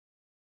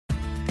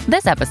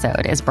This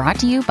episode is brought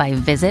to you by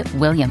Visit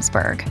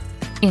Williamsburg.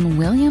 In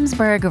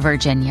Williamsburg,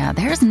 Virginia,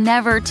 there's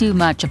never too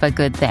much of a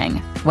good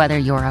thing. Whether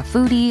you're a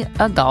foodie,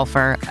 a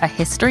golfer, a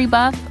history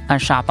buff, a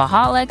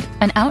shopaholic,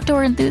 an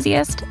outdoor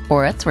enthusiast,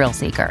 or a thrill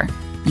seeker,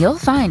 you'll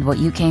find what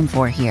you came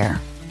for here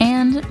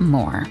and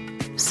more.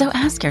 So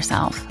ask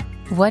yourself,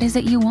 what is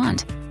it you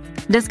want?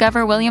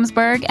 Discover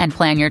Williamsburg and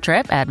plan your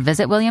trip at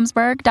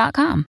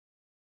visitwilliamsburg.com.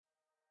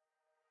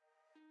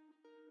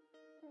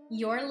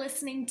 You're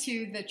listening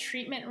to The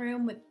Treatment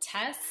Room with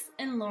Tess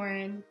and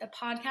Lauren, the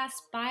podcast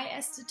by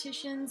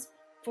estheticians,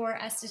 for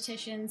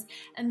estheticians,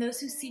 and those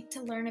who seek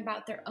to learn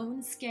about their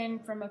own skin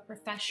from a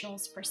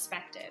professional's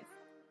perspective.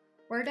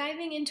 We're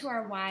diving into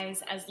our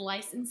whys as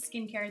licensed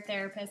skincare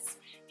therapists,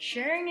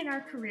 sharing in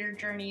our career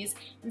journeys,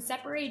 and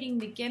separating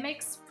the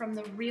gimmicks from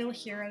the real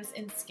heroes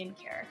in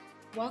skincare.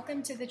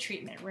 Welcome to The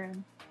Treatment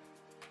Room.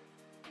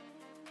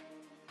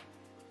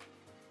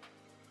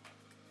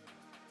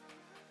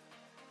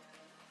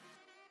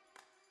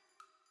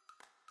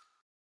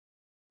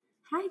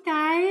 Hi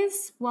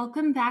guys,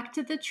 welcome back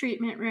to The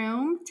Treatment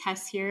Room.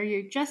 Tess here.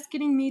 You're just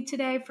getting me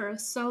today for a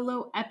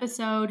solo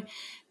episode.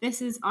 This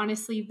is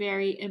honestly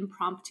very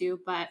impromptu,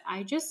 but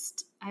I've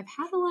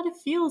had a lot of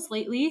feels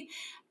lately,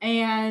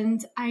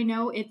 and I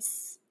know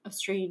it's a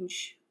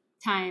strange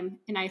time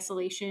in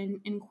isolation,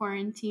 in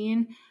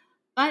quarantine,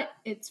 but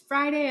it's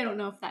Friday. I don't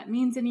know if that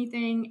means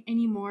anything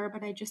anymore,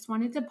 but I just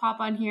wanted to pop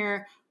on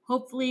here,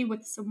 hopefully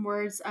with some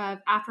words of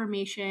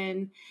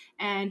affirmation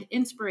and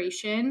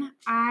inspiration.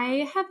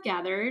 I have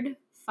gathered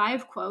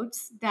 5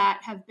 quotes that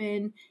have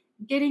been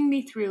getting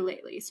me through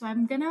lately. So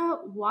I'm going to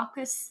walk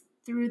us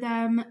through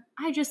them.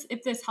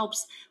 If this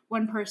helps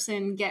one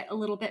person get a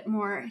little bit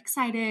more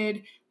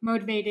excited,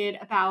 motivated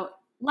about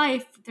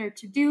life, their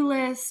to-do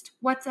list,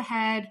 what's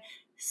ahead,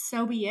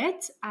 so be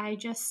it. I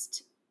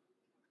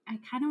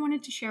kind of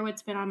wanted to share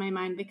what's been on my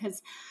mind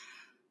because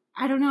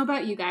I don't know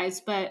about you guys,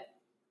 but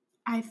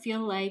I feel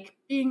like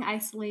being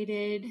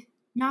isolated,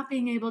 not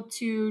being able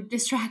to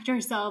distract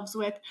ourselves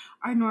with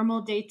our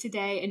normal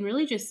day-to-day, and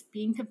really just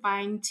being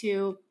confined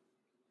to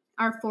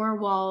our 4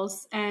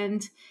 walls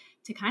and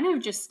to kind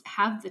of just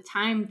have the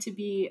time to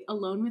be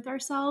alone with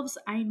ourselves.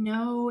 I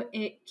know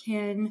it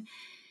can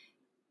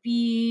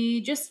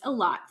be just a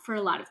lot for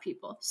a lot of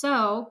people.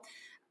 So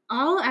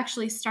I'll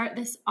actually start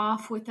this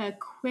off with a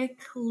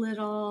quick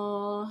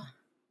little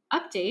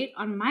update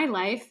on my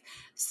life.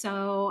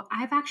 So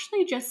I've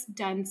actually just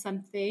done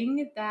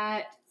something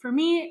that for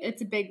me,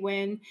 it's a big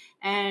win,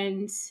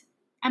 and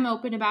I'm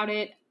open about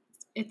it.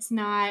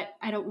 I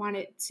don't want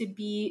it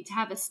to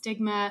have a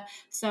stigma.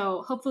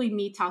 So hopefully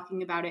me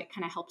talking about it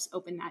kind of helps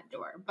open that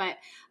door. But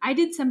I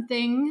did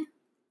something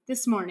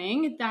this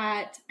morning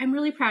that I'm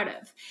really proud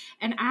of.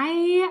 And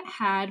I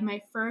had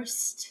my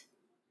first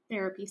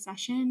therapy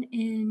session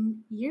in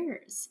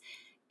years.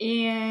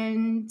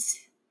 And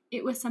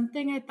it was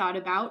something I thought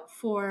about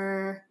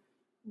for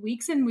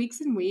weeks and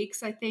weeks and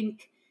weeks. I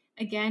think,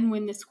 again,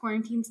 when this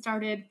quarantine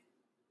started,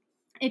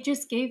 it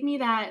just gave me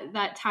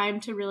that time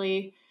to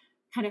really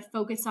kind of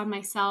focus on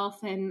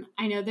myself. And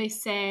I know they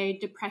say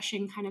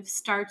depression kind of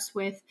starts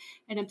with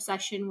an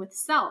obsession with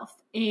self.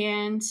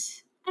 And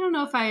I don't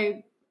know if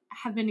I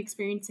have been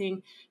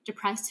experiencing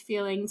depressed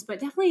feelings, but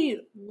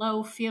definitely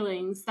low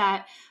feelings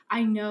that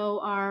I know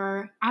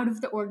are out of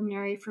the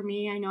ordinary for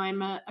me. I know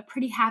I'm a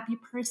pretty happy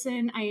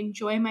person. I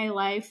enjoy my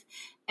life,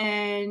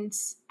 and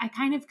I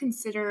kind of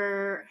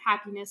consider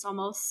happiness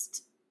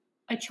almost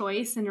a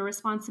choice and a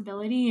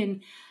responsibility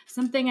and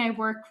something I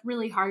work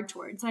really hard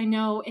towards. I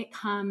know it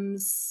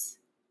comes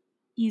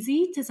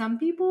easy to some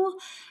people,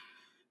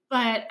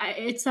 but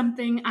it's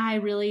something I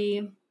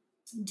really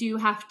do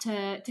have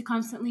to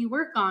constantly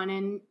work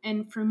on.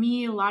 And for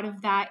me, a lot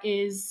of that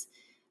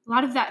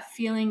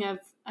feeling of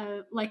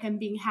like I'm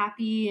being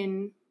happy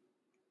and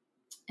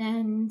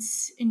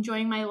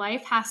enjoying my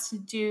life has to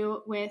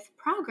do with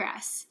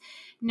progress.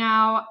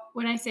 Now,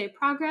 when I say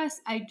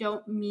progress, I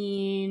don't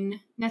mean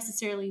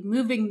necessarily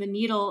moving the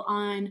needle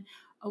on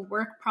a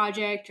work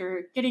project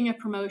or getting a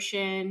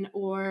promotion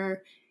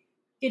or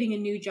getting a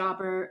new job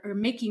or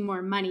making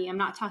more money. I'm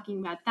not talking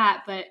about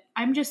that, but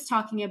I'm just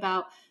talking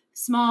about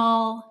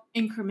small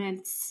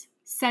increments,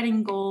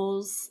 setting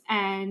goals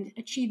and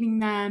achieving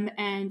them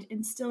and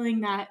instilling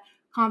that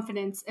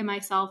confidence in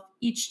myself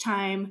each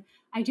time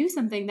I do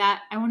something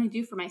that I want to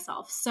do for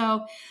myself.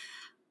 So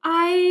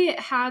I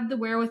had the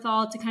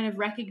wherewithal to kind of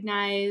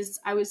recognize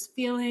I was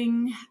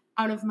feeling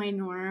out of my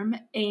norm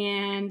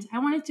and I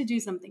wanted to do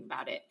something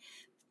about it.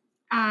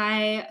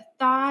 I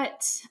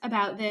thought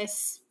about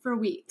this for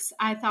weeks.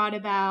 I thought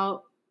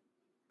about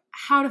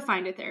how to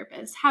find a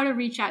therapist, how to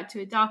reach out to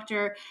a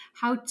doctor,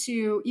 how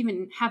to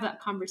even have that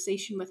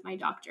conversation with my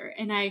doctor.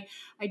 And I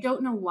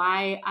don't know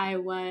why I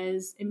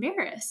was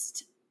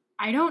embarrassed.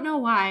 I don't know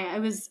why I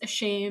was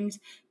ashamed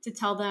to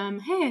tell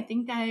them, hey, I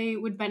think I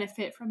would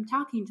benefit from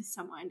talking to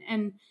someone.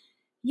 And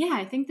yeah,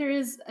 I think there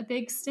is a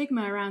big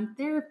stigma around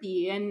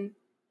therapy, and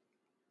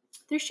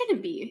there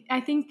shouldn't be. I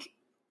think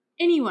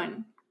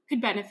anyone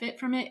could benefit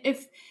from it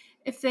if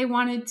if they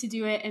wanted to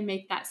do it and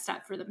make that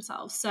step for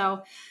themselves.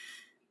 So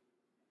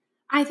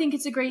I think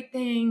it's a great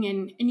thing,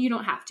 and you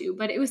don't have to,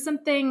 but it was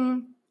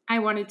something I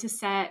wanted to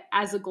set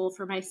as a goal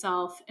for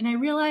myself. And I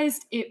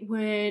realized it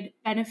would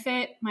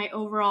benefit my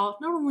overall,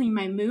 not only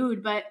my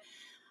mood, but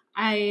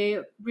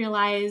I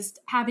realized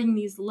having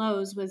these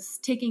lows was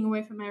taking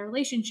away from my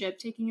relationship,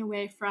 taking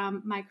away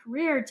from my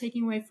career,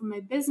 taking away from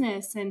my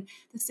business and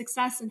the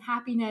success and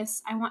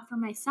happiness I want for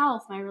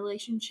myself, my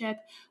relationship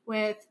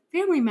with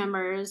family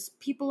members,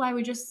 people I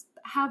would just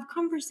have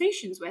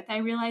conversations with. I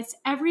realized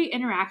every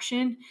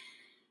interaction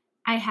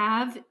I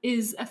have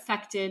is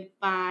affected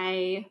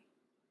by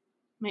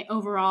my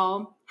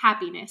overall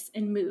happiness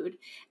and mood.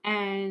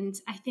 And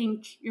I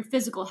think your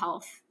physical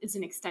health is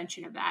an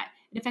extension of that.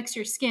 It affects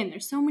your skin.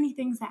 There's so many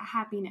things that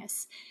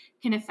happiness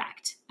can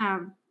affect.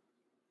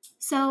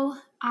 So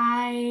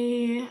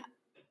I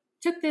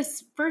took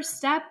this first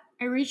step.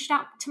 I reached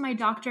out to my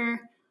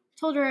doctor,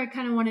 told her I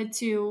kind of wanted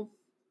to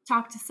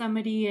talk to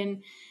somebody,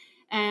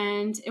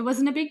 and it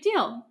wasn't a big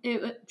deal.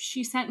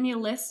 She sent me a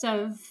list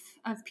of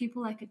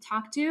people I could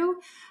talk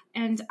to,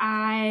 and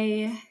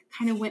I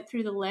kind of went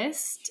through the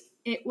list.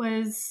 It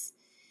was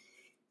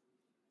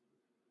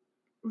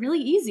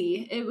really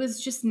easy. It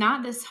was just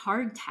not this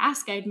hard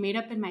task I'd made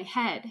up in my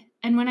head.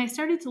 And when I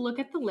started to look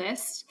at the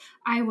list,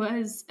 I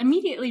was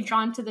immediately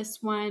drawn to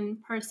this one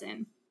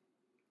person.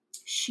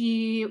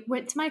 She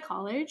went to my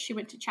college. She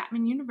went to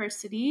Chapman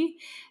University.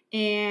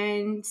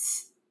 And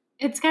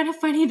it's kind of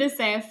funny to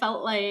say, I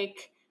felt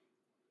like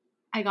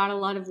I got a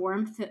lot of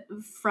warmth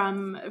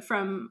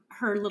from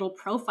her little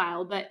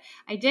profile, but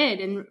I did.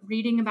 And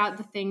reading about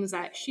the things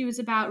that she was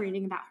about,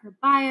 reading about her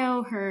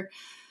bio, her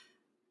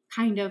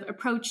kind of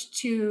approach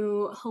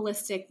to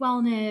holistic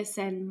wellness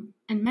and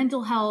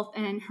mental health,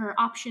 and her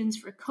options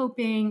for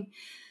coping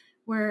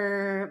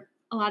were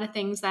a lot of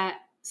things that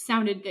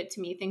sounded good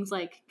to me. Things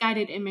like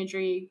guided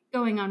imagery,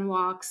 going on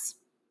walks,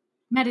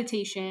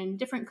 meditation,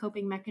 different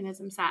coping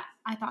mechanisms that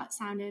I thought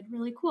sounded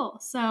really cool.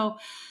 So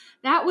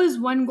that was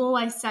one goal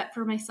I set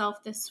for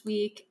myself this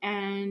week,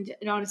 and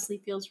it honestly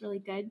feels really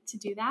good to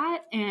do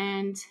that.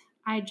 And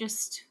I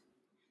just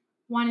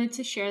wanted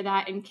to share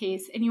that in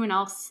case anyone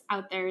else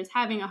out there is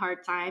having a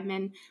hard time.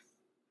 And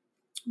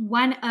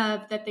one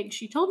of the things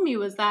she told me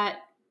was that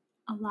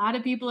a lot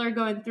of people are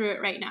going through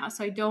it right now.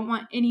 So I don't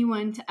want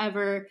anyone to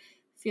ever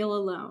feel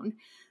alone.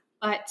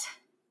 But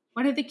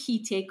one of the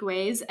key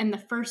takeaways, and the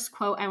first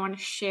quote I want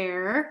to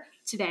share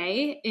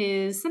today,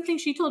 is something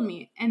she told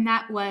me, and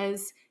that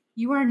was,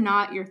 "You are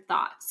not your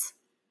thoughts."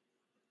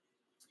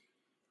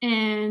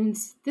 And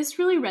this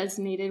really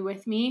resonated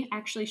with me. I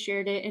actually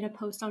shared it in a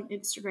post on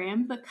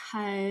Instagram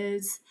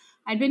because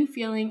I'd been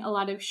feeling a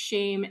lot of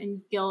shame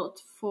and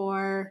guilt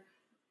for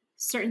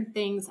certain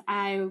things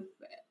I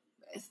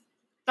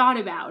thought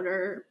about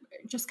or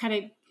just kind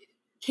of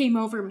came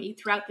over me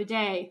throughout the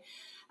day.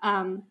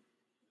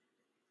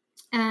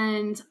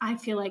 And I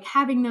feel like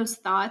having those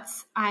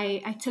thoughts,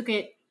 I took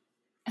it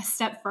a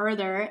step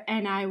further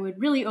and I would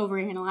really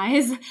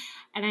overanalyze.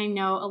 And I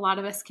know a lot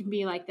of us can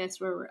be like this,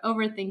 where we're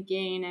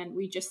overthinking and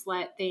we just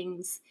let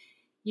things,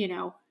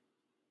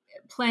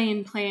 play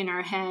in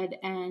our head.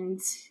 And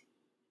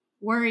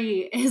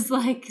worry is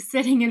like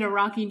sitting in a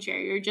rocking chair.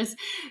 You're just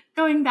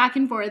going back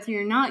and forth.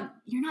 You're not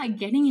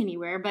getting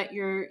anywhere, but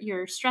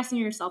you're stressing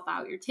yourself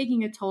out. You're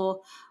taking a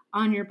toll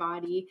on your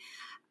body.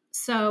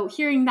 So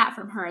hearing that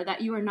from her,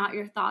 that you are not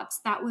your thoughts,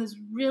 that was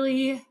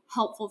really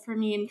helpful for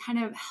me and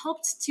kind of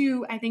helped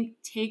to, I think,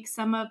 take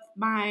some of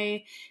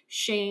my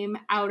shame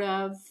out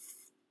of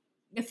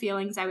the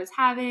feelings I was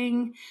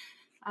having,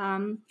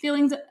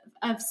 feelings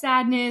of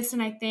sadness.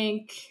 And I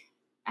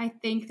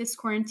think this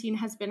quarantine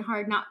has been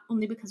hard, not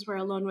only because we're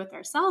alone with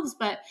ourselves,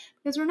 but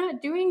because we're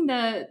not doing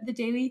the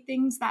daily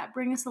things that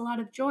bring us a lot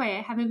of joy.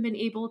 I haven't been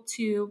able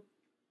to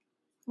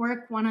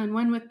work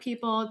one-on-one with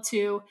people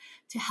to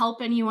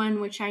help anyone,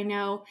 which I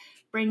know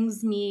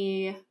brings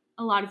me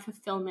a lot of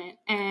fulfillment.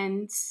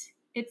 And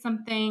it's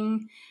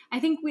something I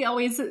think we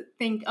always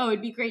think, oh,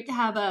 it'd be great to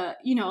have a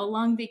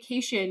long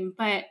vacation.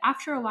 But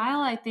after a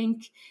while, I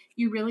think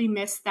you really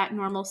miss that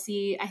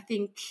normalcy. I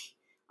think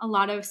a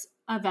lot of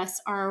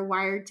us are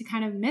wired to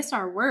kind of miss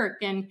our work.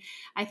 And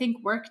I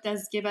think work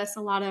does give us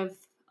a lot of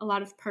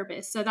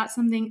purpose. So that's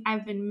something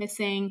I've been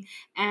missing.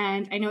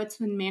 And I know it's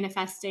been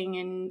manifesting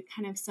in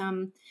kind of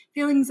some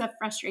feelings of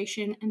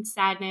frustration and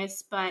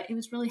sadness, but it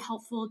was really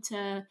helpful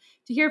to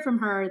hear from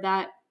her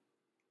that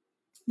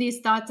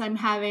these thoughts I'm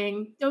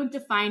having don't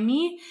define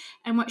me.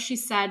 And what she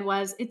said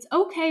was, it's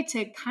okay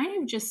to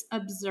kind of just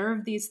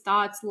observe these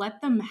thoughts,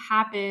 let them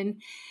happen,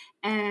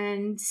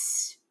 and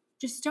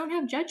just don't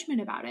have judgment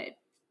about it.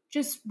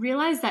 Just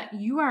realize that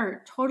you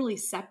are totally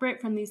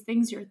separate from these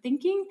things you're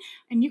thinking,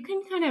 and you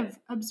can kind of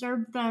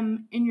observe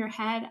them in your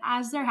head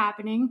as they're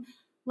happening.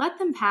 Let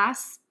them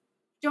pass.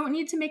 Don't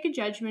need to make a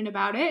judgment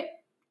about it.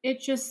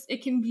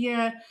 It can be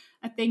a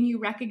thing you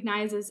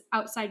recognize as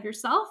outside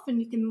yourself, and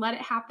you can let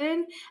it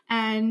happen.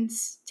 And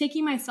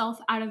taking myself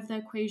out of the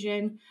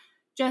equation,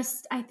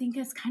 just, I think,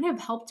 has kind of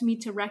helped me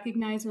to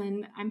recognize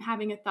when I'm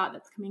having a thought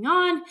that's coming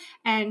on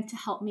and to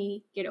help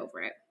me get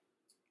over it.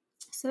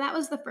 So that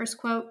was the first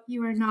quote,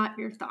 "You are not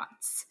your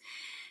thoughts."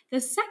 The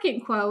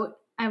second quote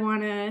I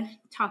want to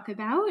talk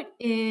about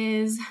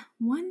is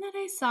one that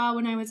I saw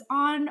when I was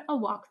on a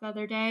walk the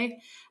other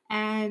day.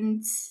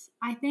 And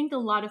I think a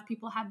lot of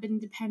people have been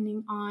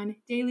depending on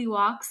daily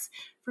walks.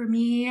 For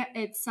me,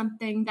 it's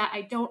something that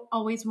I don't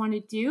always want to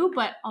do,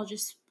 but I'll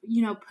just,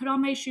 put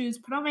on my shoes,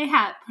 put on my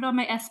hat, put on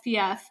my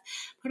SPF,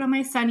 put on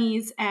my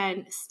sunnies,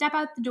 and step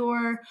out the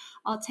door.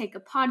 I'll take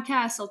a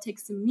podcast, I'll take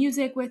some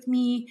music with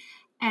me.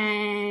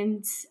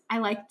 And I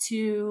like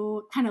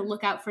to kind of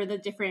look out for the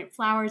different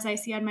flowers I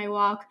see on my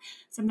walk.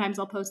 Sometimes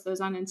I'll post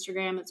those on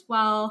Instagram as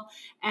well.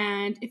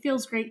 And it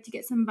feels great to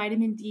get some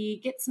vitamin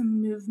D, get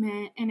some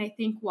movement. And I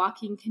think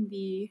walking can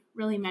be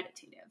really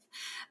meditative.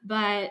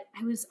 But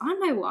I was on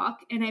my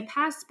walk and I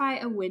passed by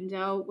a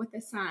window with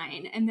a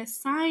sign. And the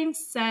sign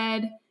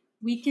said,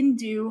 "We can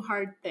do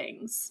hard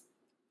things."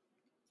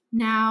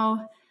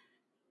 Now,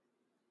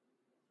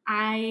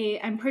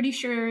 I'm pretty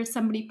sure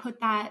somebody put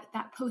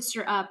that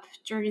poster up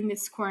during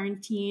this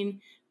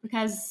quarantine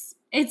because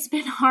it's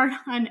been hard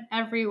on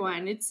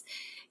everyone. It's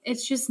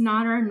just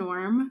not our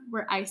norm.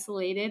 We're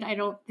isolated. I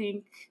don't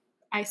think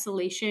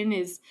isolation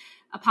is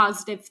a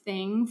positive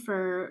thing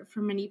for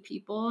many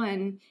people.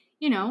 And,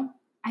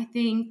 I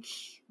think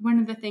one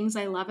of the things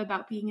I love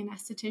about being an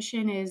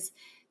esthetician is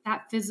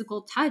that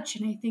physical touch.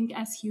 And I think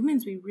as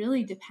humans, we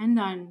really depend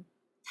on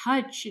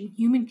touch and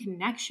human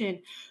connection.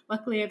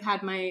 Luckily, I've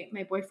had my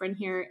boyfriend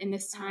here in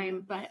this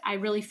time, but I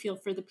really feel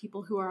for the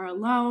people who are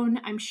alone.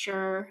 I'm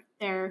sure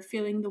they're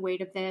feeling the weight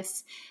of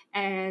this.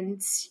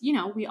 And,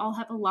 we all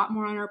have a lot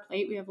more on our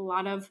plate. We have a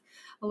lot of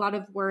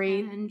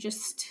worry and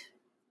just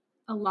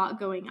a lot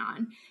going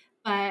on.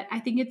 But I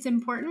think it's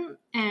important.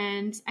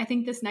 And I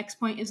think this next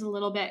point is a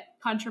little bit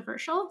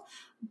controversial,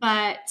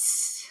 but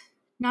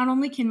not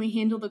only can we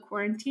handle the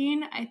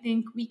quarantine, I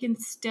think we can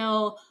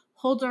still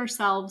hold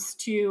ourselves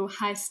to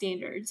high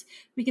standards.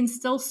 We can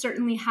still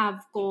certainly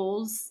have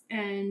goals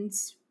and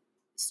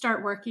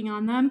start working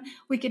on them.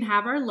 We can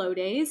have our low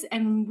days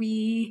and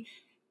we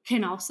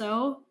can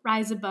also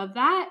rise above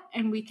that.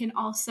 And we can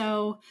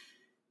also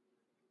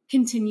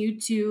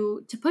continue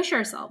to push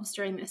ourselves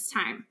during this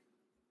time.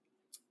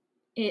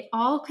 It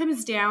all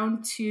comes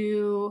down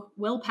to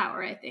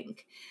willpower, I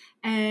think.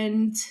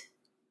 And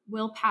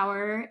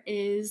willpower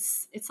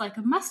it's like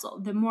a muscle.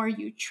 The more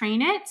you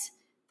train it,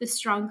 the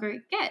stronger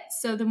it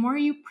gets. So the more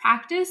you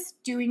practice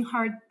doing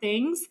hard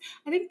things,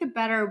 I think the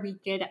better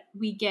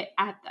we get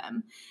at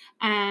them.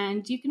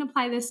 And you can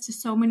apply this to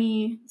so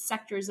many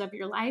sectors of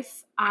your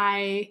life.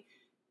 I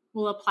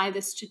will apply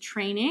this to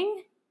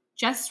training.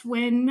 Just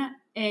when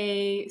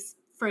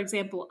for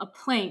example, a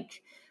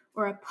plank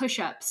or a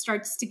push-up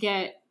starts to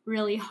get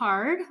really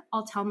hard,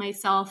 I'll tell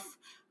myself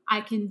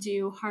I can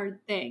do hard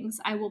things.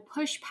 I will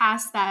push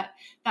past that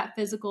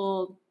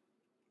physical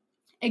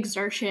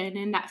exertion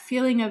and that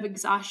feeling of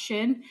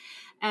exhaustion.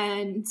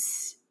 And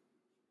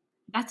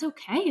that's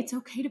okay. It's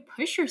okay to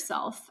push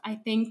yourself. I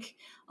think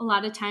a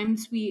lot of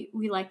times we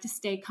like to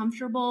stay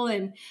comfortable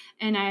and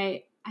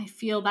I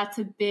feel that's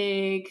a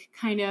big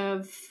kind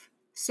of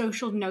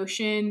social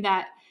notion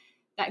that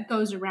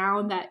goes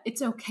around, that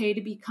it's okay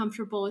to be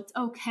comfortable. It's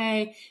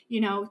okay,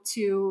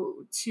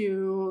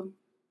 to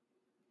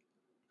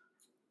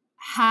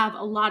have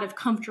a lot of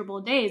comfortable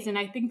days. And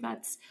I think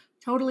that's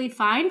totally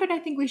fine, but I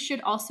think we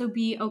should also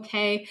be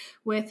okay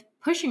with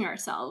pushing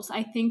ourselves.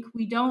 I think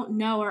we don't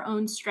know our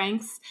own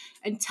strengths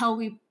until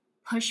we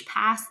push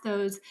past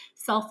those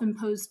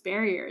self-imposed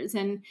barriers.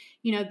 And,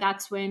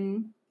 that's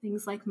when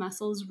things like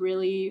muscles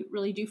really,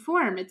 really do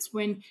form. It's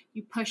when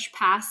you push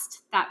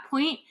past that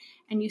point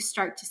and you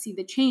start to see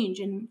the change.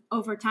 And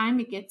over time,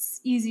 it gets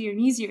easier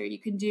and easier. You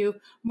can do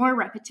more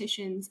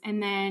repetitions.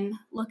 And then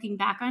looking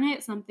back on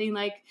it, something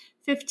like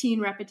 15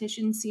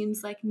 repetitions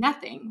seems like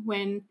nothing,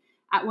 when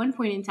at one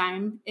point in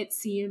time, it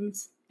seemed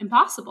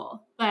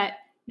impossible. But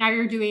now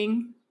you're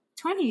doing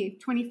 20,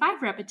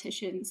 25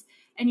 repetitions,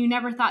 and you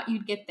never thought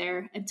you'd get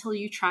there until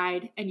you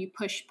tried and you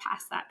pushed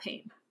past that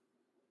pain.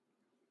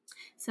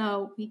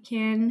 So we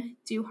can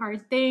do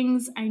hard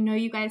things. I know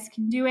you guys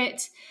can do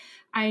it.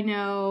 I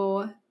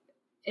know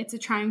it's a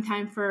trying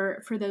time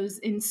for those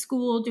in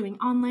school, doing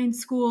online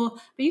school,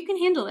 but you can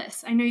handle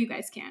this. I know you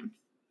guys can.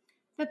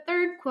 The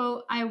third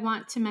quote I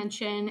want to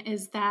mention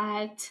is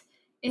that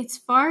it's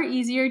far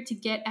easier to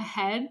get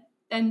ahead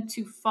than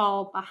to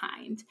fall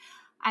behind.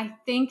 I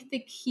think the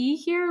key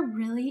here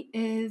really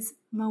is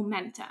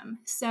momentum.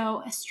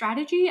 So a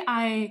strategy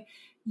I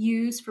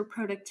use for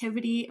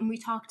productivity, and we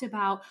talked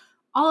about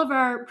all of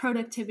our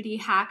productivity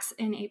hacks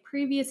in a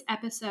previous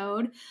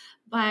episode,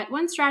 but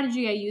one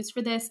strategy I use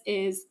for this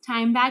is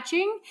time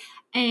batching.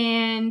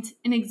 And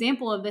an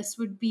example of this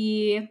would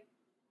be,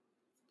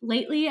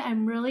 lately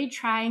I'm really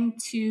trying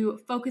to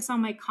focus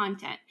on my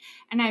content,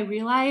 and I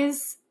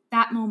realize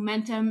that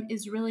momentum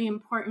is really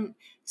important.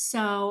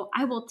 So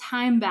I will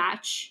time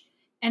batch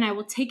and I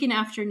will take an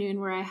afternoon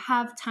where I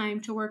have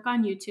time to work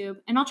on YouTube,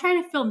 and I'll try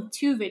to film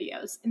 2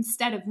 videos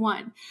instead of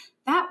 1.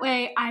 That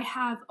way I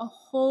have a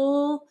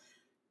whole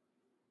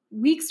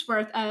week's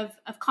worth of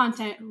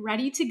content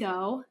ready to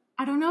go.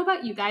 I don't know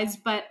about you guys,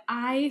 but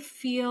I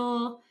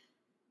feel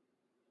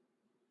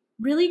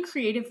really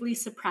creatively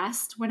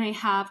suppressed when I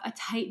have a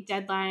tight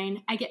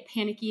deadline. I get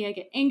panicky, I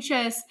get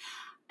anxious,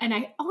 and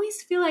I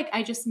always feel like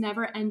I just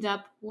never end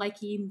up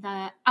liking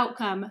the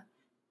outcome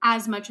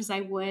as much as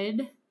I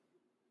would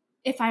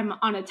if I'm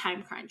on a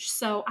time crunch.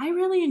 So I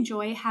really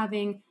enjoy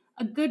having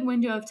a good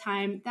window of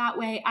time. That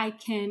way I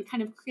can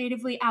kind of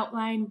creatively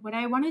outline what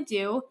I want to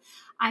do.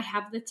 I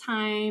have the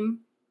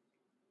time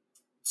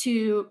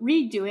to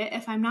redo it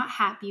if I'm not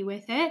happy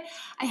with it.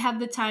 I have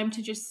the time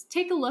to just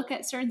take a look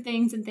at certain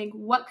things and think,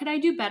 what could I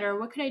do better?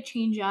 What could I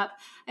change up?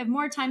 I have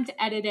more time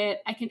to edit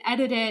it. I can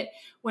edit it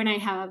when I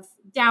have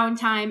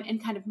downtime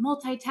and kind of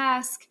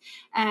multitask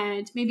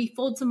and maybe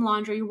fold some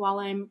laundry while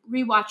I'm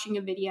rewatching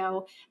a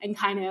video and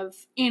kind of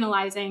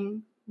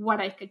analyzing what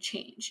I could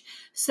change.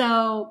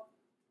 So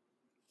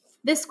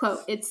this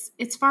quote,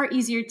 it's far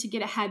easier to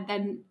get ahead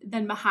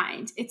than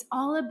behind. It's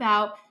all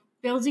about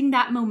building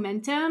that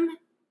momentum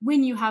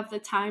when you have the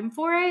time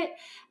for it.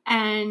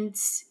 And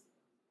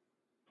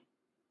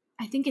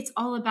I think it's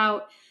all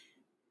about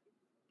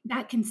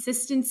that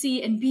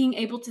consistency and being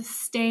able to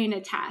stay in a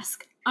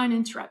task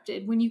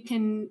uninterrupted. When you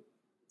can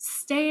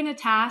stay in a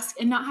task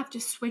and not have to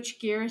switch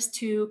gears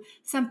to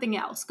something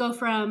else, go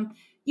from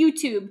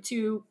YouTube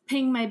to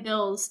paying my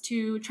bills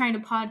to trying to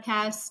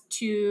podcast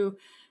to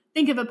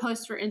think of a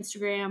post for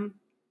Instagram.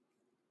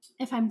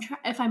 If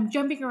I'm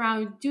jumping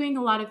around doing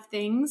a lot of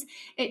things,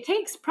 it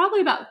takes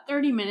probably about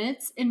 30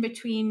 minutes in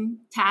between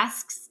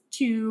tasks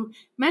to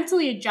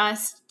mentally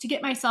adjust, to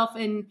get myself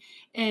in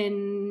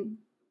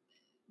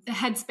the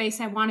headspace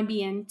I want to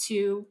be in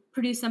to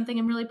produce something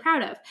I'm really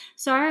proud of.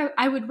 So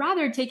I would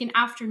rather take an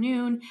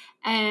afternoon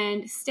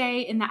and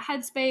stay in that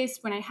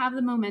headspace when I have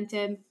the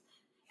momentum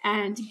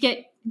and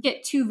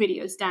get 2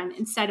 videos done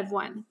instead of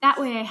 1. That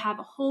way I have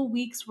a whole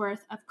week's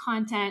worth of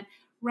content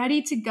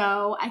ready to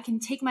go. I can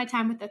take my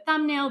time with the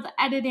thumbnail, the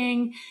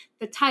editing,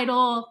 the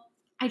title.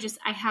 I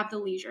have the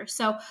leisure.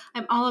 So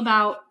I'm all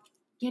about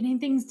getting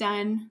things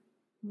done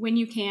when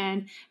you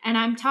can. And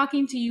I'm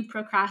talking to you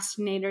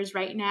procrastinators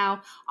right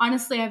now.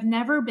 Honestly, I've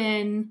never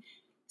been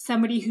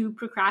somebody who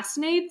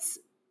procrastinates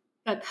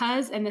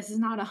because, and this is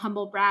not a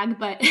humble brag,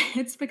 but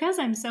it's because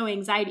I'm so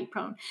anxiety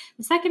prone.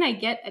 The second I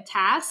get a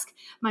task,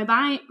 my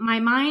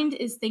mind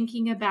is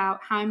thinking about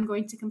how I'm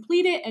going to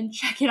complete it and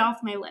check it off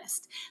my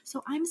list.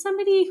 So I'm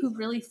somebody who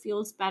really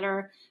feels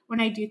better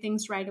when I do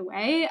things right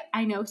away.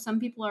 I know some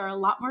people are a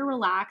lot more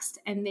relaxed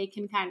and they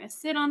can kind of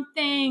sit on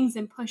things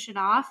and push it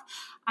off.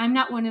 I'm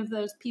not one of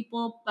those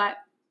people, but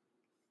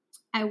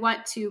I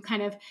want to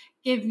kind of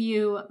give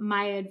you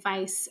my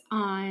advice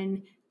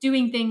on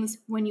doing things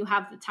when you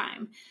have the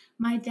time.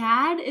 My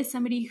dad is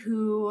somebody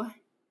who,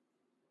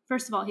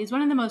 first of all, he's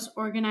one of the most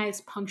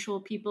organized,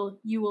 punctual people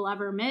you will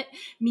ever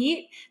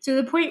meet, to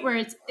the point where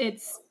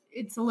it's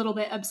a little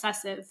bit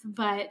obsessive,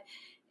 but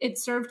it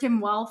served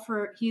him well.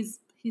 He's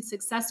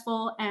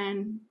successful,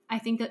 and I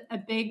think a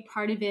big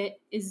part of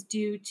it is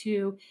due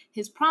to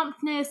his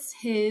promptness,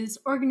 his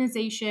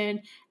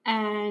organization,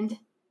 and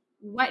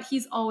what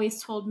he's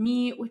always told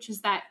me, which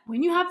is that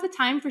when you have the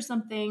time for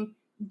something,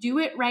 do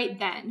it right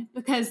then,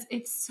 because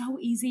it's so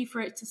easy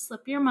for it to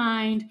slip your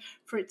mind,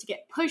 for it to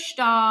get pushed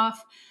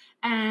off,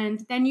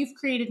 and then you've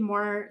created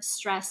more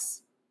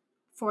stress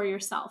for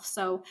yourself.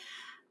 So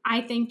I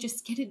think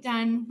just get it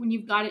done when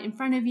you've got it in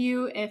front of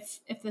you.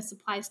 If this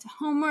applies to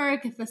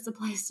homework, if this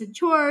applies to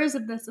chores,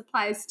 if this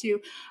applies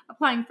to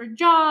applying for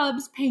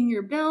jobs, paying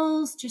your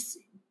bills, just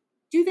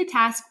do the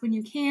task when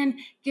you can,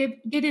 get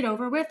it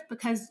over with,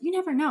 because you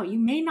never know. You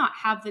may not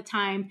have the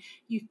time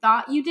you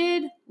thought you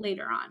did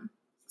later on.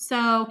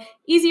 So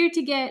easier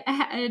to get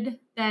ahead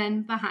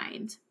than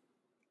behind.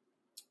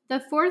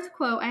 The 4th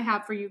quote I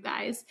have for you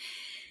guys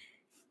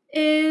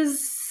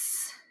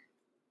is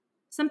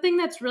something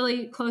that's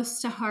really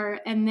close to heart.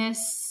 And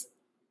this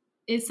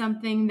is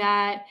something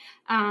that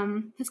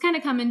has kind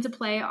of come into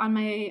play on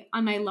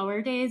my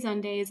lower days,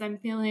 on days I'm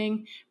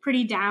feeling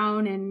pretty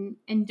down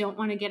and don't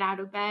want to get out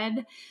of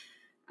bed.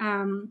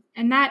 And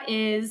that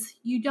is,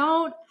 you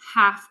don't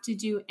have to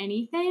do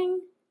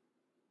anything,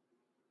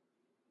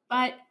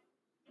 but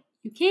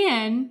you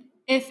can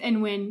if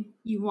and when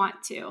you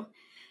want to.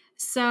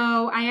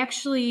 So I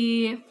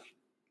actually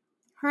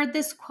heard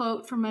this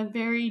quote from a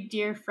very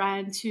dear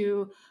friend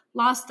who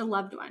lost a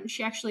loved one.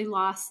 She actually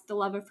lost the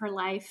love of her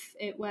life.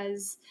 It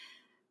was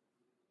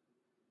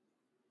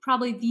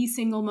probably the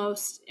single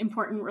most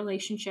important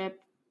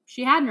relationship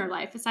she had in her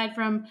life, aside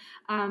from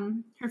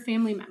her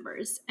family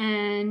members.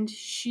 And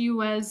she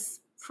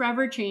was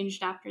forever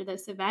changed after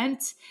this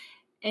event.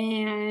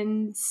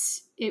 And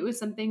it was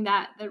something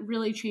that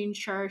really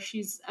changed her.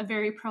 She's a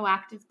very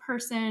proactive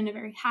person, a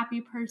very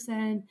happy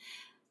person.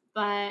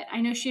 But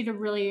I know she had a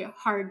really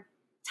hard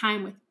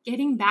time with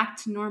getting back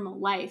to normal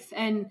life.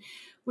 And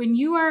when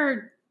you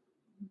are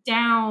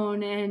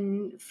down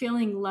and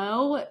feeling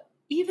low,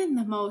 even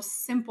the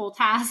most simple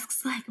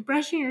tasks like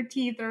brushing your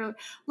teeth or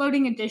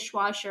loading a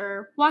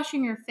dishwasher,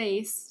 washing your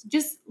face,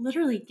 just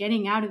literally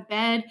getting out of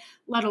bed,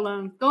 let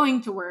alone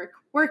going to work,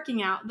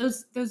 working out,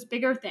 those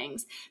bigger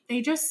things,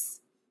 they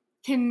just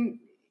can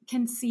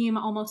seem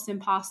almost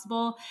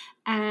impossible.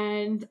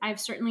 And I've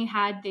certainly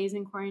had days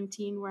in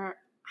quarantine where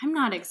I'm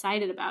not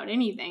excited about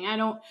anything. I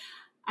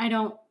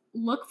don't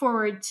look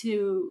forward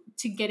to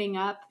getting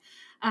up.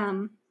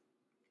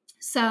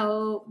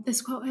 So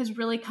this quote has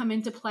really come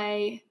into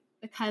play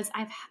because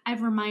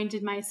I've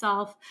reminded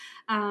myself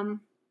that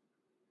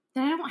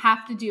I don't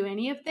have to do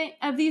any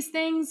of these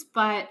things,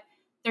 but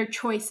they're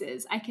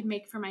choices I can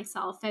make for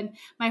myself. And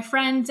my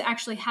friend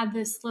actually had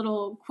this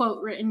little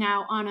quote written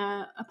out on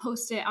a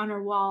Post-it on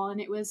her wall, and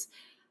it was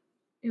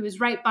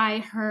right by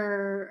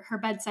her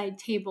bedside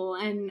table.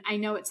 And I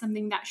know it's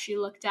something that she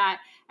looked at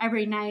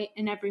every night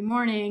and every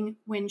morning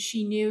when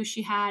she knew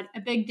she had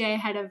a big day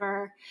ahead of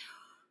her,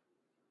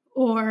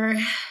 or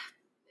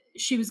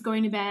she was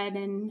going to bed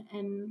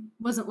and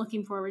wasn't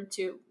looking forward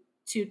to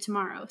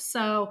tomorrow.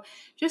 So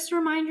just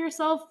remind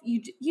yourself,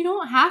 you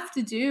don't have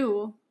to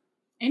do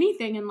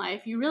anything in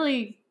life.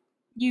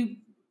 You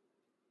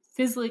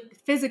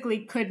physically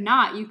could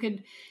not. You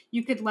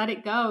could let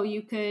it go.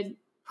 You could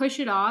push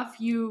it off.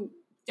 You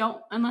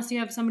don't, unless you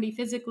have somebody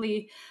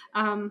physically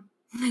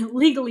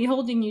legally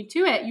holding you to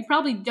it. You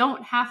probably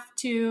don't have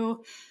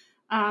to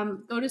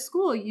go to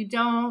school. You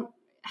don't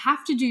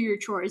have to do your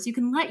chores. You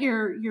can let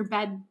your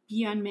bed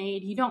be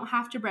unmade. You don't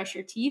have to brush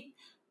your teeth,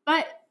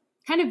 but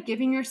kind of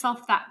giving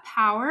yourself that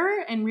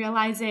power and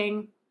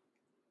realizing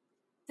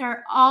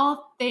they're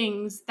all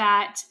things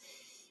that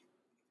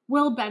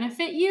will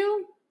benefit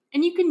you,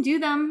 and you can do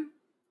them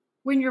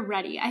when you're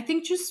ready. I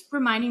think just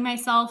reminding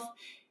myself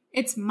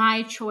it's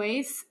my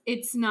choice.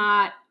 It's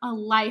not a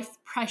life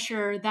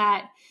pressure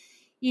that,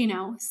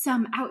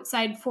 some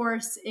outside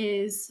force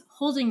is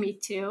holding me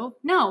to.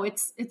 No,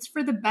 it's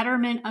for the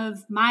betterment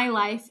of my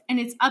life, and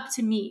it's up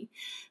to me.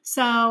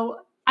 So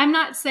I'm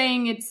not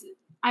saying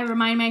I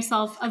remind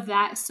myself of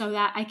that so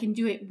that I can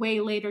do it way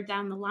later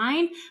down the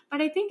line.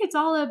 But I think it's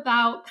all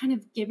about kind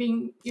of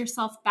giving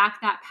yourself back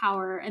that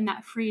power and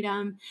that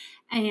freedom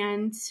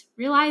and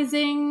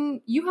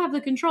realizing you have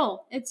the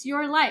control. It's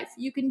your life.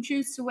 You can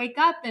choose to wake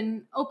up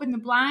and open the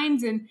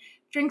blinds and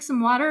drink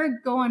some water,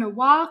 go on a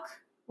walk,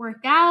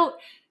 work out,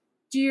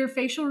 do your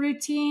facial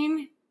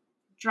routine,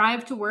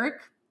 drive to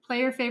work, play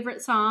your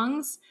favorite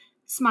songs,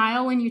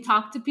 smile when you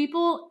talk to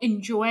people,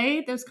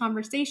 enjoy those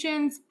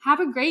conversations, have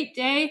a great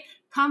day,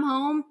 come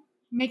home,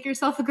 make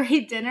yourself a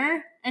great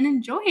dinner, and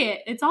enjoy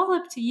it. It's all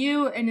up to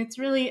you, and it's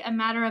really a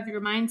matter of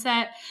your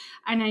mindset.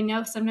 And I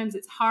know sometimes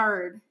it's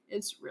hard.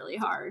 It's really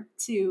hard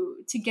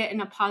to get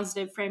in a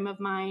positive frame of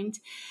mind,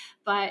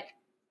 but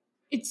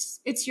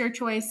it's your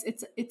choice.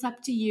 It's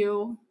up to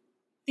you.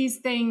 These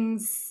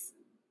things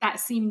that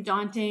seem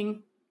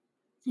daunting,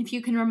 if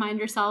you can remind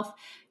yourself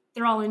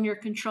they're all in your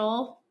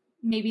control,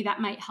 maybe that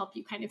might help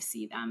you kind of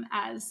see them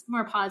as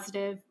more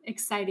positive,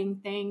 exciting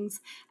things.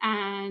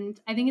 And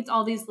I think it's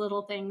all these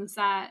little things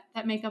that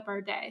make up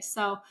our day.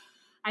 So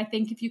I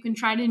think if you can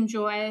try to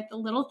enjoy the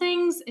little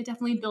things, it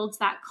definitely builds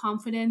that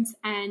confidence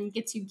and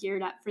gets you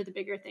geared up for the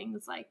bigger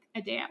things like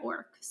a day at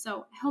work.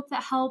 So I hope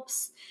that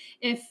helps.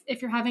 If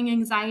you're having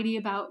anxiety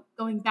about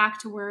going back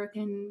to work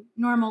and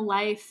normal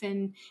life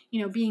and,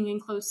 being in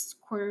close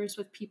quarters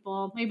with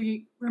people,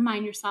 maybe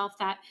remind yourself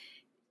that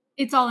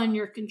it's all in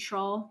your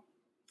control.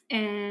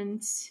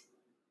 And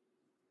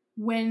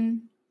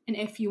when and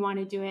if you want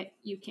to do it,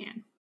 you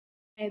can.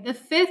 Okay, the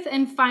fifth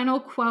and final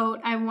quote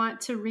I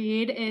want to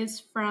read is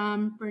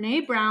from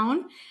Brené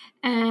Brown.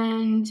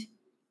 And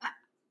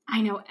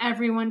I know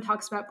everyone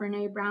talks about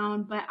Brené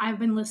Brown, but I've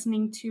been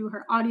listening to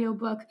her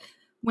audiobook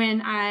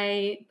when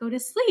I go to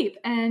sleep.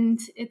 And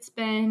it's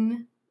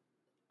been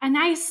a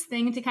nice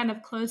thing to kind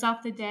of close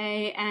off the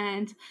day.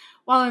 And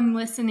while I'm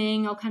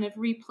listening, I'll kind of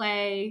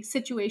replay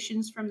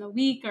situations from the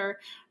week or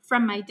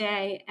from my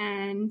day.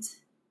 And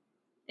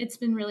it's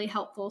been really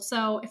helpful.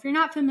 So if you're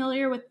not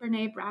familiar with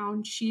Brené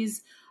Brown,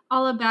 she's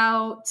all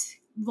about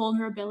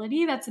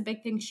vulnerability. That's a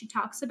big thing she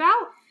talks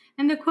about.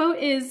 And the quote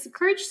is,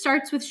 "Courage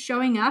starts with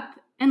showing up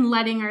and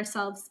letting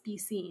ourselves be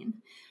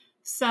seen."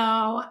 So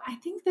I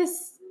think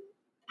this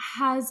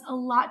has a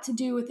lot to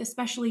do with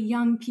especially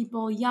young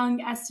people, young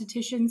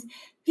estheticians,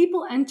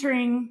 people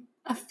entering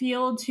a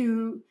field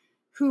who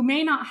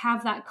may not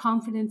have that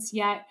confidence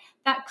yet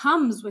that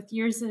comes with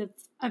years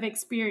of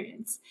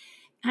experience.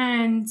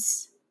 And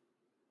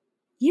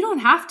you don't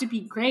have to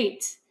be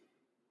great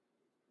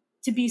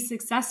to be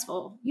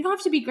successful. You don't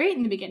have to be great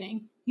in the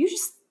beginning. You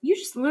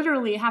just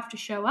literally have to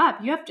show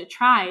up. You have to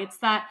try. It's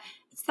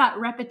that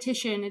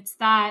repetition. It's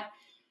that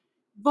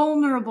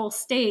vulnerable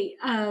state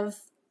of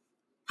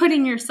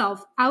putting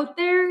yourself out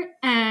there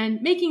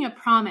and making a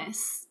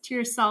promise to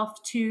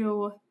yourself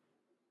to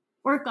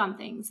work on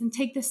things and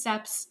take the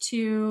steps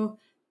to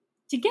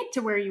get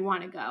to where you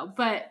want to go.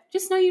 But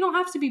just know you don't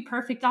have to be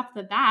perfect off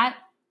the bat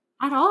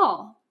at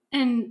all.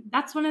 And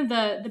that's one of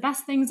the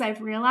best things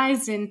I've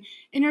realized in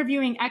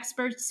interviewing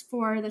experts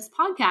for this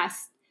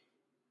podcast.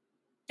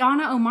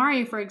 Donna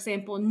Omari, for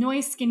example,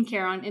 Noise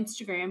Skincare on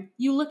Instagram.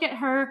 You look at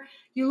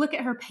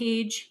her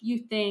page, you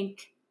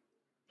think,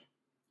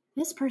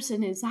 this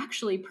person is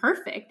actually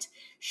perfect.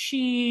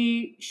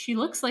 She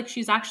looks like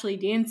she's actually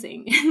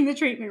dancing in the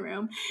treatment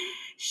room.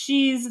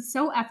 She's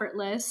so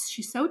effortless.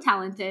 She's so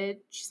talented.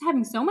 She's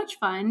having so much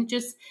fun.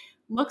 Just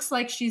looks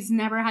like she's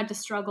never had to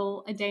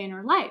struggle a day in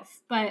her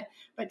life. But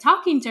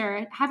talking to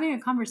her, having a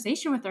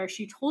conversation with her,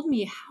 she told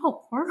me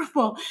how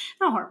horrible,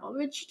 not horrible,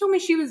 but she told me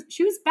she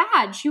was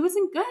bad. She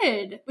wasn't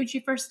good when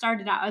she first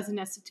started out as an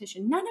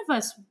esthetician. None of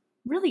us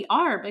really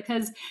are,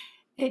 because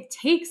it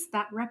takes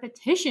that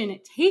repetition.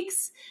 It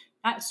takes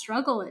that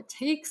struggle. It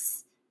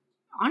takes,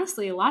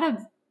 honestly, a lot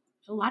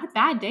of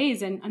bad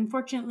days. And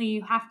unfortunately,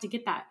 you have to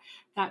get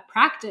that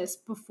practice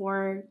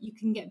before you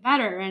can get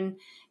better. And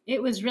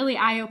it was really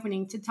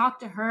eye-opening to talk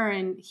to her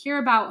and hear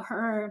about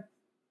her.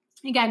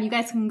 Again, you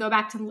guys can go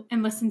back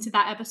and listen to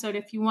that episode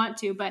if you want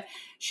to, but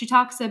she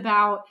talks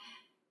about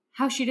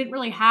how she didn't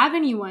really have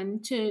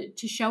anyone to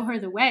show her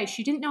the way.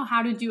 She didn't know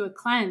how to do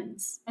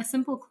a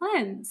simple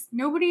cleanse.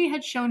 Nobody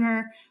had shown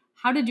her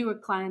how to do a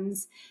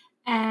cleanse,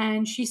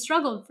 and she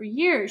struggled for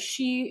years.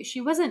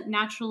 She wasn't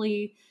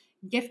naturally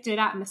gifted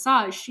at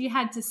massage. She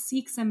had to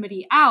seek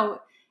somebody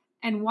out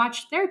and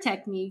watch their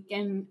technique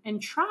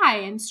and try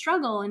and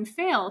struggle and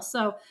fail.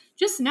 So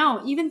just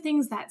know, even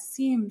things that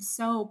seem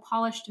so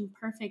polished and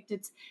perfect,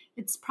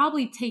 it's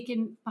probably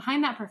taken,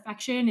 behind that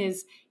perfection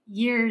is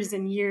years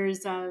and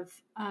years of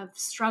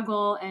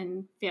struggle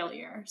and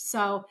failure.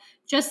 So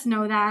just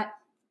know that.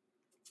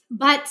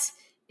 But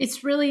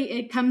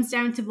it comes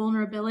down to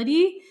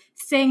vulnerability.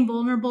 Staying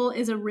vulnerable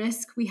is a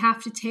risk we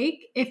have to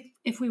take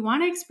if we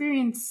want to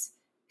experience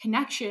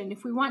connection,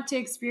 if we want to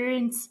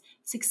experience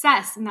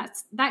success. And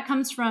that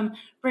comes from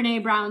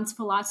Brené Brown's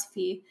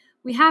philosophy.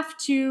 We have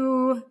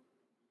to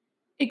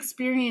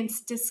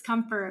experience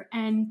discomfort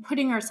and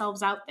putting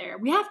ourselves out there.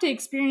 We have to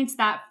experience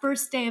that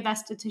first day of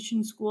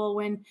esthetician school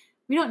when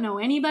we don't know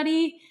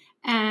anybody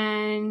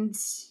and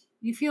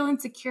you feel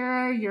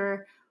insecure.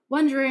 You're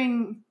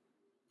wondering,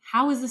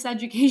 how is this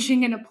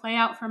education going to play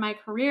out for my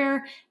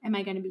career? Am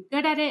I going to be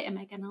good at it? Am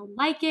I going to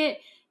like it?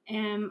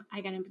 Am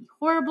I going to be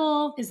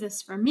horrible? Is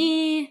this for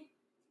me?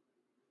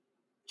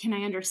 Can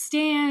I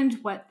understand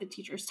what the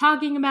teacher's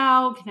talking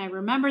about? Can I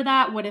remember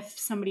that? What if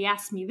somebody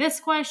asks me this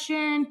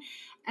question?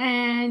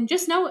 And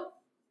just know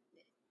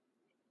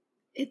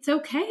it's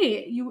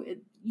okay.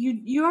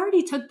 You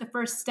already took the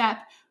first step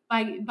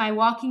by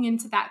walking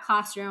into that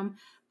classroom,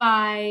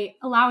 by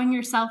allowing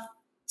yourself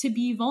to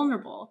be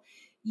vulnerable.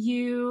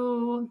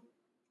 You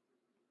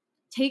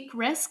take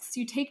risks,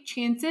 you take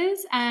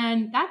chances,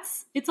 and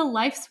it's a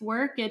life's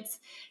work. It's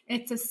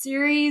a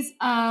series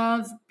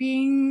of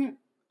being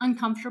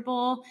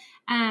uncomfortable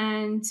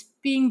and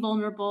being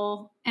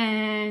vulnerable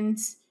and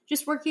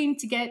just working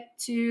to get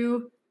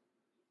to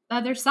the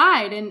other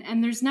side.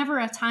 And there's never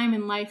a time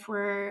in life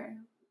where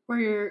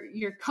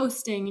you're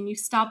coasting and you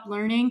stop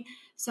learning.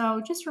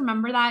 So just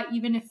remember that,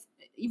 even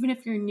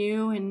if you're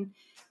new and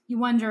you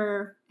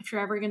wonder if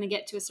you're ever going to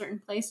get to a certain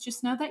place,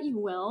 just know that you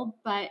will,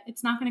 but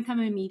it's not going to come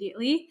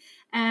immediately.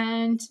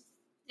 And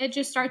it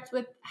just starts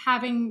with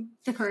having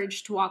the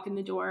courage to walk in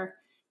the door,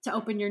 to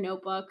open your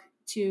notebook,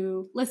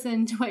 to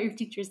listen to what your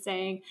teacher's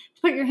saying,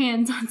 to put your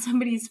hands on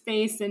somebody's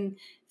face and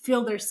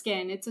feel their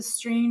skin. It's a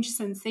strange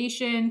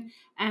sensation,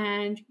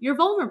 and you're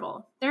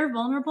vulnerable. They're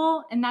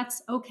vulnerable, and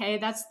that's okay.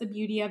 That's the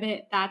beauty of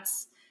it.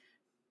 That's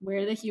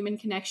where the human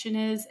connection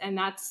is, and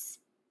that's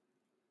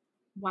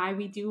why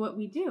we do what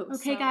we do.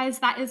 Okay, guys,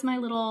 that is my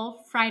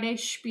little Friday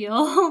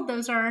spiel.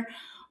 Those are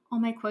all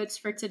my quotes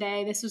for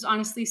today. This was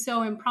honestly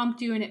so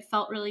impromptu, and it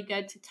felt really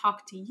good to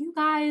talk to you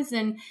guys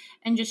and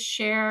just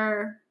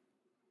share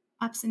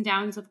ups and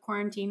downs of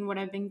quarantine, what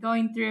I've been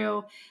going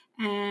through.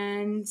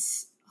 And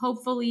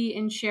hopefully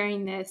in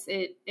sharing this,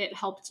 it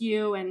helped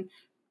you. And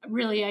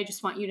really, I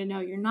just want you to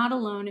know you're not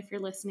alone if you're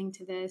listening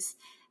to this,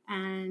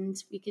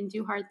 and we can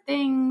do hard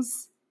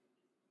things.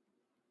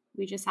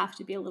 We just have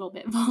to be a little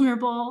bit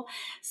vulnerable.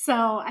 So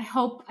I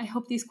hope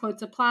these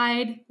quotes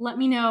applied. Let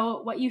me know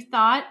what you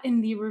thought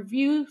in the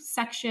review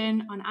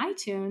section on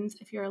iTunes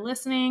if you're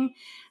listening.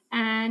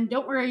 And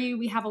don't worry,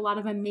 we have a lot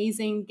of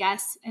amazing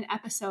guests and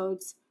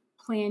episodes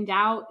planned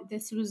out.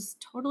 This was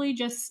totally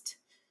just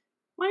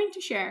wanting to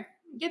share,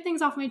 get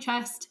things off my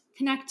chest,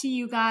 connect to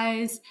you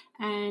guys,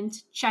 and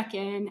check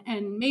in,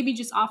 and maybe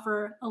just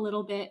offer a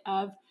little bit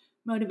of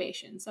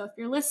motivation. So if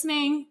you're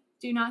listening,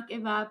 do not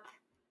give up.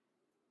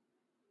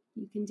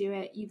 You can do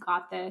it. You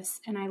got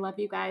this. And I love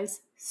you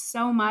guys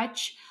so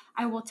much.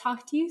 I will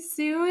talk to you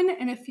soon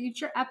in a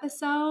future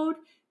episode.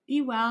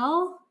 Be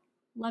well.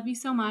 Love you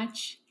so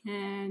much.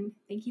 And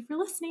thank you for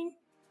listening.